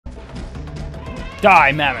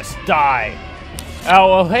Die, Mammoths, die! Oh,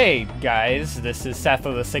 well, hey, guys, this is Seth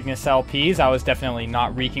of the Cygnus LPs. I was definitely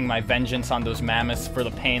not wreaking my vengeance on those mammoths for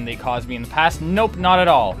the pain they caused me in the past. Nope, not at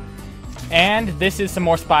all. And this is some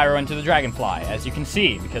more Spyro Into the Dragonfly, as you can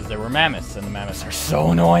see, because there were mammoths, and the mammoths are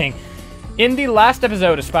so annoying. In the last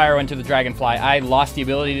episode of Spyro Into the Dragonfly, I lost the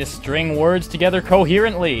ability to string words together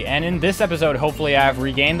coherently, and in this episode, hopefully I have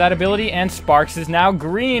regained that ability, and Sparks is now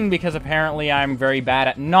green, because apparently I'm very bad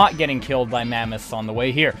at not getting killed by mammoths on the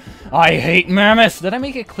way here. I hate mammoths! Did I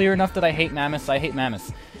make it clear enough that I hate mammoths? I hate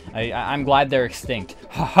mammoths. I'm glad they're extinct.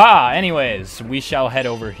 Haha! Anyways, we shall head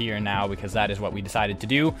over here now, because that is what we decided to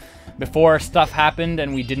do. Before stuff happened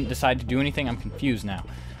and we didn't decide to do anything, I'm confused now.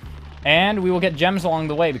 And we will get gems along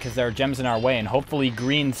the way, because there are gems in our way, and hopefully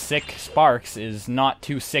green sick Sparks is not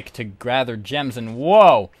too sick to gather gems, and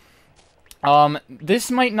whoa! This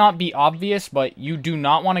might not be obvious, but you do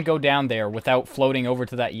not want to go down there without floating over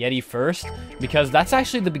to that Yeti first, because that's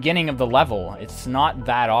actually the beginning of the level. It's not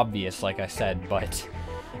that obvious, like I said, but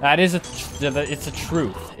that is it's a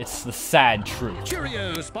truth. It's the sad truth.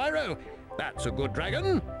 Cheerio, Spyro! That's a good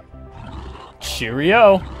dragon!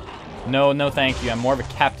 Cheerio! No, no thank you. I'm more of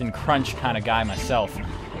a Captain Crunch kind of guy myself.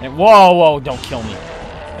 And whoa, whoa, don't kill me.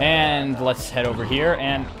 And let's head over here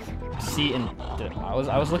and see.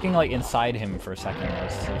 I was looking like inside him for a second. That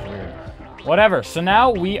was weird. Whatever. So now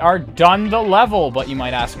we are done the level. But you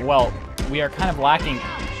might ask, well, we are kind of lacking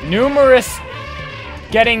numerous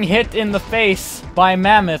getting hit in the face by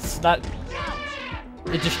mammoths. That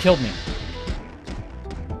it just killed me.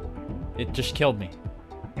 It just killed me.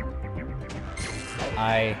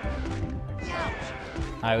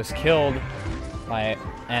 I was killed by,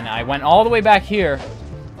 and I went all the way back here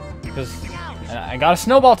because I got a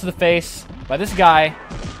snowball to the face by this guy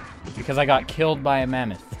because I got killed by a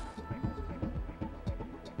mammoth.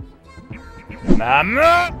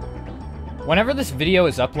 Mammoth! Whenever this video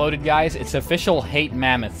is uploaded, guys, it's official Hate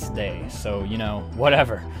Mammoths Day, so, you know,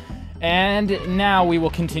 whatever. And now we will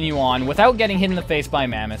continue on without getting hit in the face by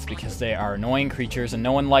mammoths because they are annoying creatures and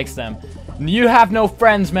no one likes them. You have no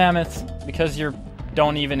friends, mammoths, because you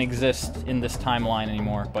don't even exist in this timeline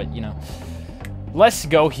anymore, but, you know. Let's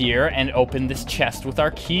go here and open this chest with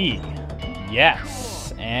our key.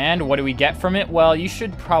 Yes. And what do we get from it? Well, you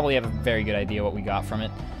should probably have a very good idea what we got from it.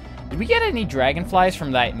 Did we get any dragonflies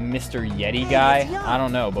from that Mr. Yeti guy? I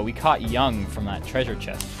don't know, but we caught Young from that treasure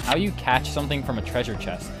chest. How you catch something from a treasure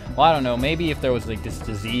chest? Well, I don't know. Maybe if there was, like, this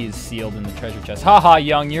disease sealed in the treasure chest. Haha,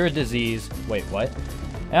 Young, you're a disease. Wait, what?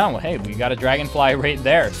 Oh, well, hey, we got a dragonfly right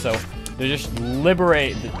there. So they're just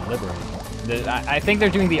liberating. I think they're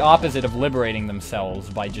doing the opposite of liberating themselves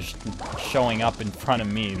by just showing up in front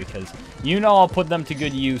of me, because you know I'll put them to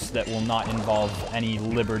good use that will not involve any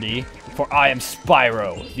liberty. For I am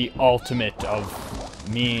Spyro, the ultimate of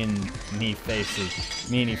meanie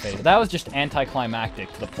faces. That was just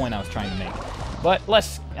anticlimactic to the point I was trying to make. But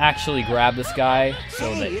let's actually grab this guy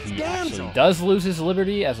so that he actually does lose his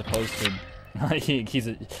liberty, as opposed to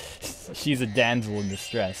she's a damsel in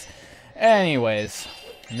distress. Anyways,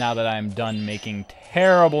 now that I'm done making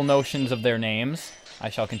terrible notions of their names, I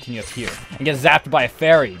shall continue up here and get zapped by a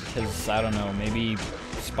fairy, because, I don't know, maybe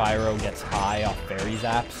Spyro gets high off fairy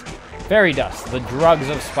zaps. Fairy dust, the drugs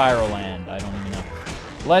of Spyro Land. I don't even know.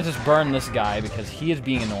 Let's just burn this guy because he is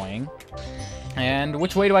being annoying. And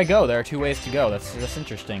which way do I go? There are two ways to go. That's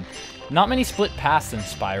interesting. Not many split paths in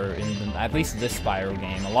Spyro, at least this Spyro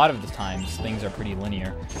game. A lot of the times, things are pretty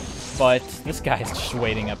linear. But this guy's just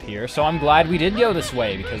waiting up here, so I'm glad we did go this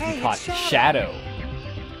way, because we caught Shadow.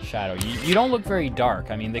 Shadow, you don't look very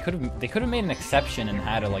dark. I mean, they could have made an exception and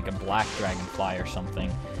had like a black dragonfly or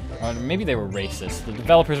something. Or maybe they were racist. The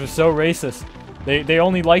developers were so racist. They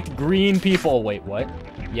only liked green people. Wait, what?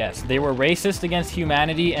 Yes, they were racist against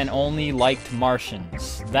humanity and only liked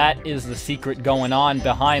Martians. That is the secret going on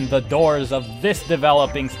behind the doors of this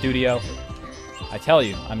developing studio. I tell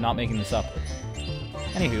you, I'm not making this up.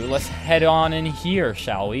 Anywho, let's head on in here,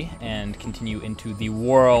 shall we? And continue into the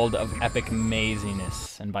world of epic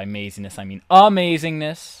maziness. And by maziness, I mean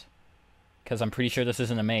amazingness. Because I'm pretty sure this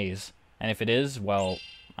isn't a maze. And if it is, well,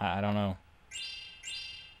 I don't know.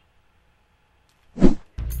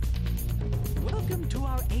 Welcome to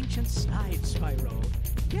our ancient slide, Spyro.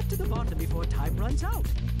 Get to the bottom before time runs out.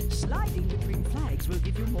 Sliding between flags will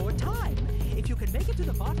give you more time. If you can make it to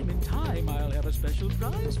the bottom in time, I'll have a special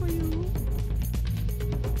prize for you.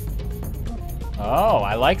 Oh,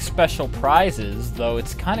 I like special prizes, though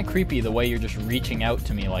it's kind of creepy the way you're just reaching out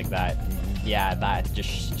to me like that. Yeah, that,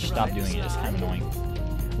 just stop doing it, it's kind of annoying.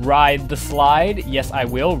 Ride the slide? Yes, I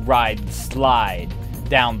will ride the slide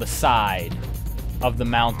down the side of the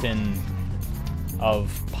mountain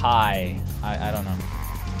of pi. I don't know.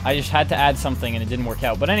 I just had to add something and it didn't work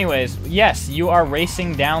out. But anyways, yes, you are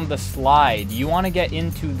racing down the slide. You want to get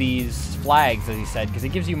into these flags, as he said, because it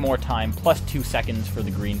gives you more time, plus 2 seconds for the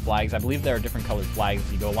green flags. I believe there are different colored flags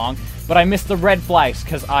as you go along. But I missed the red flags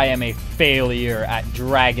because I am a failure at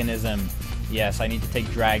Dragonism. Yes, I need to take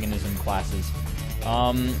Dragonism classes.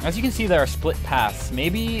 As you can see, there are split paths.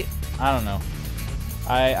 Maybe, I don't know.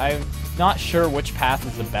 I'm not sure which path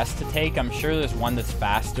is the best to take. I'm sure there's one that's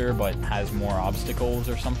faster but has more obstacles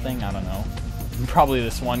or something. I don't know. Probably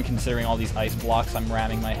this one, considering all these ice blocks I'm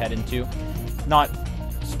ramming my head into. Not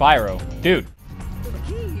Spyro. Dude. The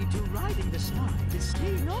key to riding the slide is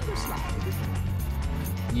staying on the slide.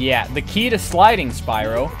 Yeah, the key to sliding,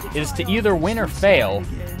 Spyro, is to either win or fail.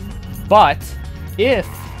 But if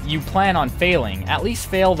you plan on failing, at least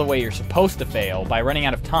fail the way you're supposed to fail, by running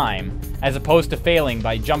out of time, as opposed to failing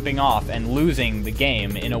by jumping off and losing the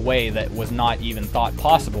game in a way that was not even thought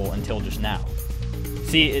possible until just now.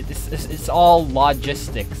 See, it's all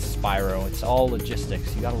logistics, Spyro. It's all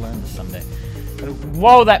logistics. You gotta learn this someday.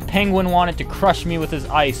 Whoa, that penguin wanted to crush me with his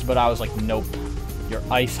ice, but I was like, nope. Your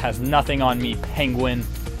ice has nothing on me, penguin.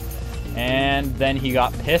 And then he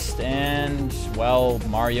got pissed, and, well,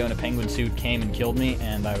 Mario in a penguin suit came and killed me,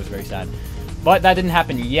 and I was very sad. But that didn't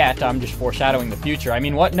happen yet. I'm just foreshadowing the future. I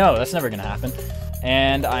mean, what? No, that's never going to happen.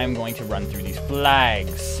 And I'm going to run through these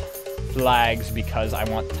flags. Flags because I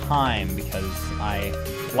want time, because I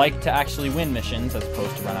like to actually win missions as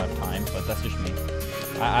opposed to run out of time, but that's just me.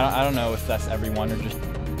 I don't know if that's everyone or just...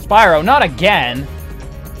 Spyro, not again!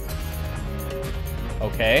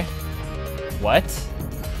 Okay. What?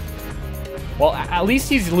 Well, at least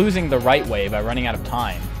he's losing the right way by running out of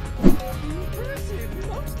time. Impressive,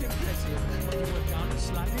 most impressive. You are down a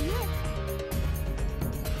slide yet.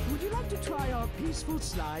 Would you like to try our peaceful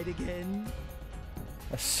slide again?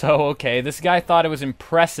 So, okay, this guy thought it was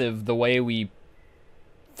impressive the way we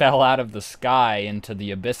fell out of the sky into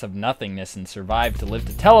the abyss of nothingness and survived to live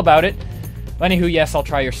to tell about it. Anywho, yes, I'll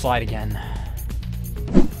try your slide again.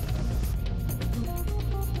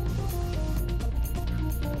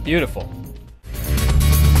 Beautiful.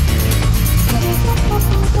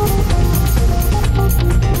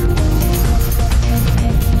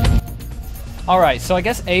 Alright, so I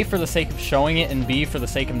guess A for the sake of showing it and B for the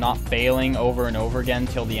sake of not failing over and over again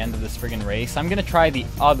till the end of this friggin' race, I'm gonna try the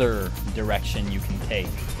other direction you can take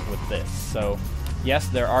with this. So, yes,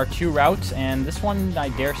 there are 2 routes, and this one, I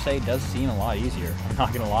dare say, does seem a lot easier. I'm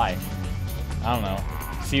not gonna lie. I don't know.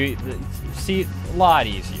 See, a lot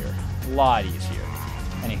easier. A lot easier.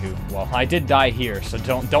 Anywho, well, I did die here, so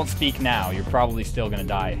don't speak now. You're probably still gonna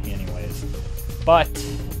die anyways. But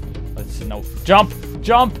let's see. No, jump,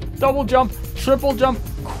 double jump, triple jump,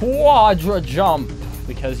 quadra jump.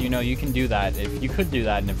 Because you know you can do that. If you could do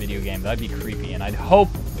that in a video game, that'd be creepy. And I'd hope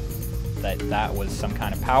that that was some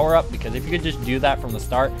kind of power up. Because if you could just do that from the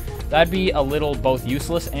start, that'd be a little both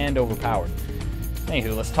useless and overpowered.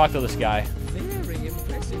 Anywho, let's talk to this guy. Very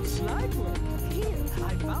impressive slide work. Here,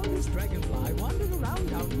 I found this dragonfly wandering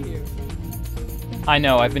around out here. I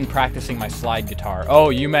know, I've been practicing my slide guitar.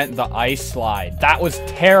 Oh, you meant the ice slide. That was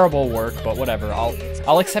terrible work, but whatever.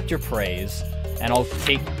 I'll accept your praise, and I'll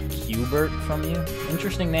take Cubert from you.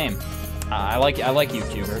 Interesting name. I like you,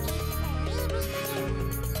 Cubert.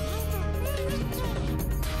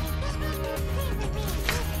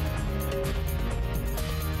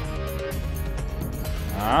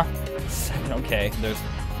 Okay, there's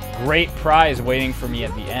great prize waiting for me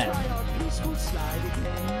at the end.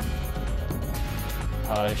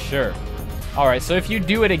 Sure. Alright, so if you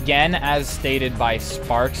do it again, as stated by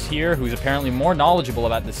Sparks here, who's apparently more knowledgeable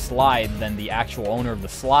about this slide than the actual owner of the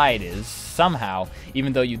slide is, somehow,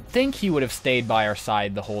 even though you'd think he would have stayed by our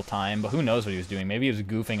side the whole time, but who knows what he was doing. Maybe he was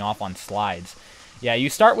goofing off on slides. Yeah, you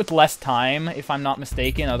start with less time, if I'm not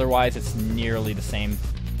mistaken, otherwise it's nearly the same.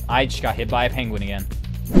 I just got hit by a penguin again.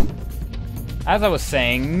 As I was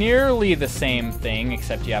saying, nearly the same thing,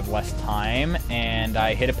 except you have less time, and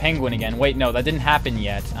I hit a penguin again. Wait, no, that didn't happen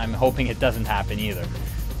yet. I'm hoping it doesn't happen either.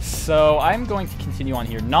 So I'm going to continue on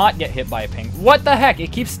here, not get hit by a penguin. What the heck?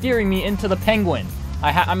 It keeps steering me into the penguin.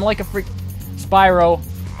 I'm like a freak... Spyro,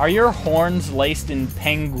 are your horns laced in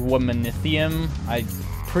penguinithium? I'm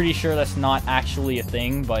pretty sure that's not actually a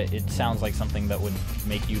thing, but it sounds like something that would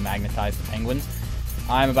make you magnetize the penguins.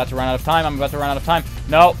 I'm about to run out of time. I'm about to run out of time.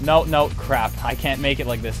 No, no, no. Crap. I can't make it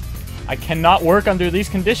like this. I cannot work under these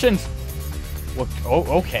conditions. Well,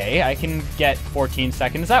 oh, okay. I can get 14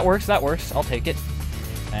 seconds. That works. That works. I'll take it.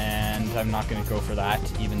 And I'm not going to go for that,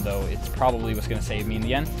 even though it's probably what's going to save me in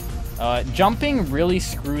the end. Jumping really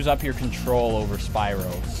screws up your control over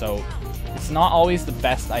Spyro. So it's not always the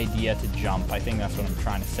best idea to jump. I think that's what I'm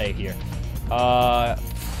trying to say here.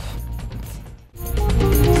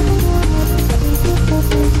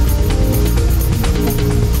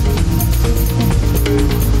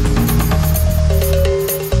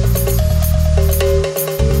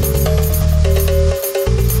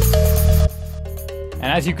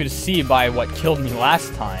 And as you could see by what killed me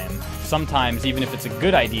last time, sometimes even if it's a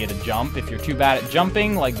good idea to jump, if you're too bad at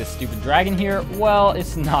jumping, like this stupid dragon here, well,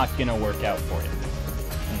 it's not gonna work out for you.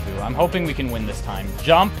 Anywho, I'm hoping we can win this time.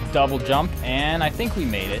 Jump, double jump, and I think we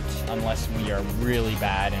made it, unless we are really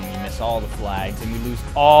bad and we miss all the flags and we lose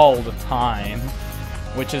all the time,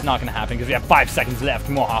 which is not gonna happen because we have 5 seconds left.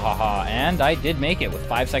 Mwahaha. And I did make it with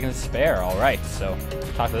 5 seconds to spare. All right, so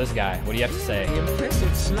talk to this guy. What do you have to say?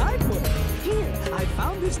 Impressive slide work. Here, I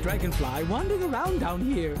found this dragonfly wandering around down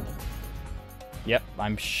here. Yep,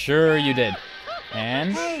 I'm sure you did.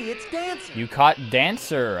 And Hey, it's Dancer. you caught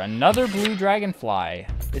Dancer, another blue dragonfly.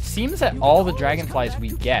 It seems that all the dragonflies we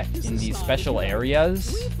get in these special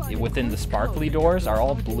areas within the sparkly doors are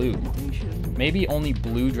all blue. Maybe only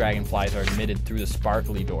blue dragonflies are admitted through the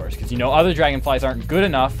sparkly doors, because you know other dragonflies aren't good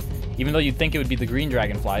enough, even though you'd think it would be the green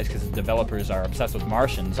dragonflies because the developers are obsessed with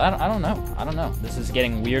Martians. I don't know. This is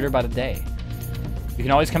getting weirder by the day. You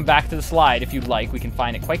can always come back to the slide if you'd like. We can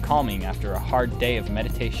find it quite calming after a hard day of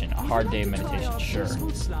meditation. A hard day of meditation, sure.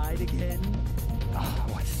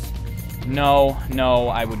 What? No,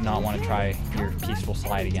 I would not want to try your peaceful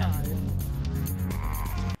slide again.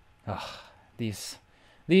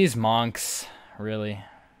 These monks, really.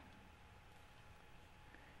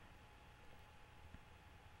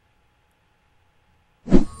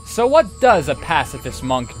 So what does a pacifist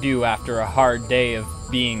monk do after a hard day of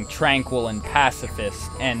being tranquil and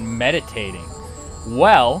pacifist and meditating?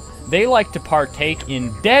 Well, they like to partake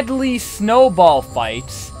in deadly snowball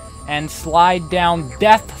fights and slide down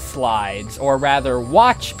death slides, or rather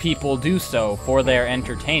watch people do so for their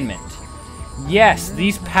entertainment. Yes,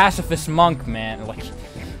 these pacifist monk, man, like,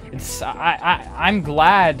 I'm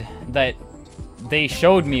glad that they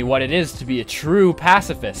showed me what it is to be a true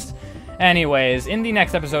pacifist. Anyways, in the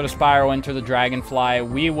next episode of Spyro Enter the Dragonfly,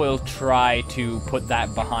 we will try to put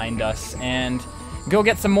that behind us and go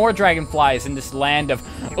get some more dragonflies in this land of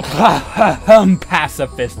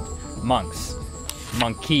pacifist monks.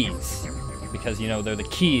 Monkeys. Because, you know, they're the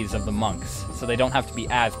keys of the monks, so they don't have to be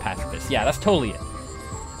as pacifist. Yeah, that's totally it.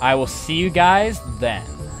 I will see you guys then.